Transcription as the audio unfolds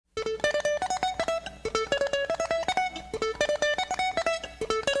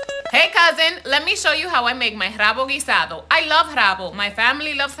cousin, let me show you how I make my Rabo guisado. I love Rabo, my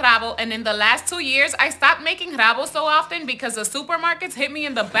family loves Rabo, and in the last 2 years, I stopped making Rabo so often because the supermarkets hit me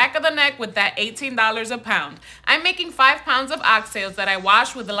in the back of the neck with that $18 a pound. I'm making 5 pounds of oxtails that I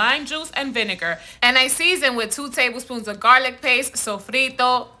wash with lime juice and vinegar, and I season with 2 tablespoons of garlic paste,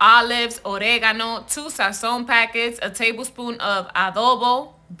 sofrito, olives, oregano, 2 sazon packets, a tablespoon of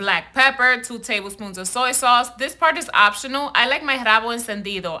adobo, black pepper, 2 tablespoons of soy sauce. This part is optional. I like my Rabo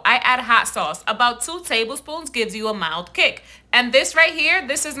encendido. I add hot sauce. About 2 tablespoons gives you a mild kick. And this right here,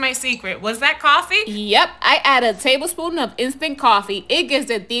 this is my secret. Was that coffee? Yep, I add a tablespoon of instant coffee. It gives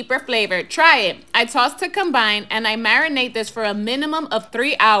it deeper flavor. Try it. I toss to combine and I marinate this for a minimum of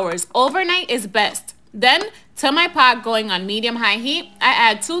 3 hours. Overnight is best. Then, to my pot going on medium-high heat, I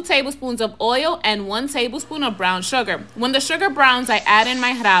add 2 tablespoons of oil and 1 tablespoon of brown sugar. When the sugar browns, I add in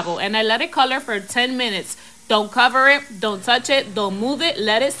my Rabo and I let it color for 10 minutes. Don't cover it, don't touch it, don't move it,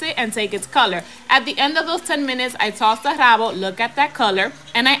 let it sit and take its color. At the end of those 10 minutes, I toss the Rabo, look at that color,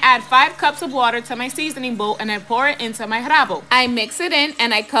 and I add 5 cups of water to my seasoning bowl and I pour it into my Rabo. I mix it in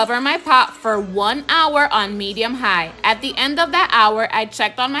and I cover my pot for 1 hour on medium-high. At the end of that hour, I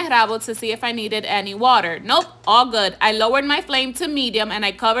checked on my Rabo to see if I needed any water. Nope, all good. I lowered my flame to medium and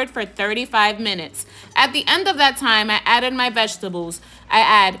I covered for 35 minutes. At the end of that time, I added my vegetables. I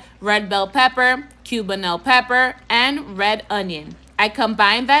add red bell pepper, cubanelle pepper, and red onion. I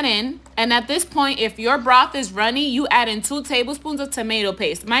combine that in, and at this point, if your broth is runny, you add in 2 tablespoons of tomato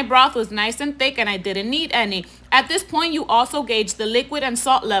paste. My broth was nice and thick and I didn't need any. At this point, you also gauge the liquid and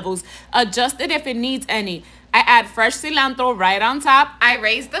salt levels. Adjust it if it needs any. I add fresh cilantro right on top. I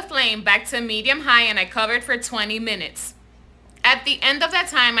raise the flame back to medium-high and I covered for 20 minutes. At the end of that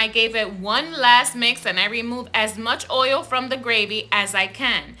time, I gave it one last mix and I remove as much oil from the gravy as I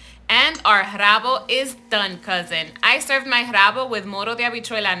can. And our Rabo is done, cousin. I served my Rabo with moro de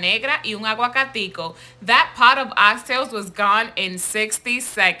habichuela negra y un aguacatico. That pot of oxtails was gone in 60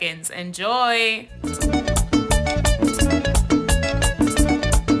 seconds. Enjoy!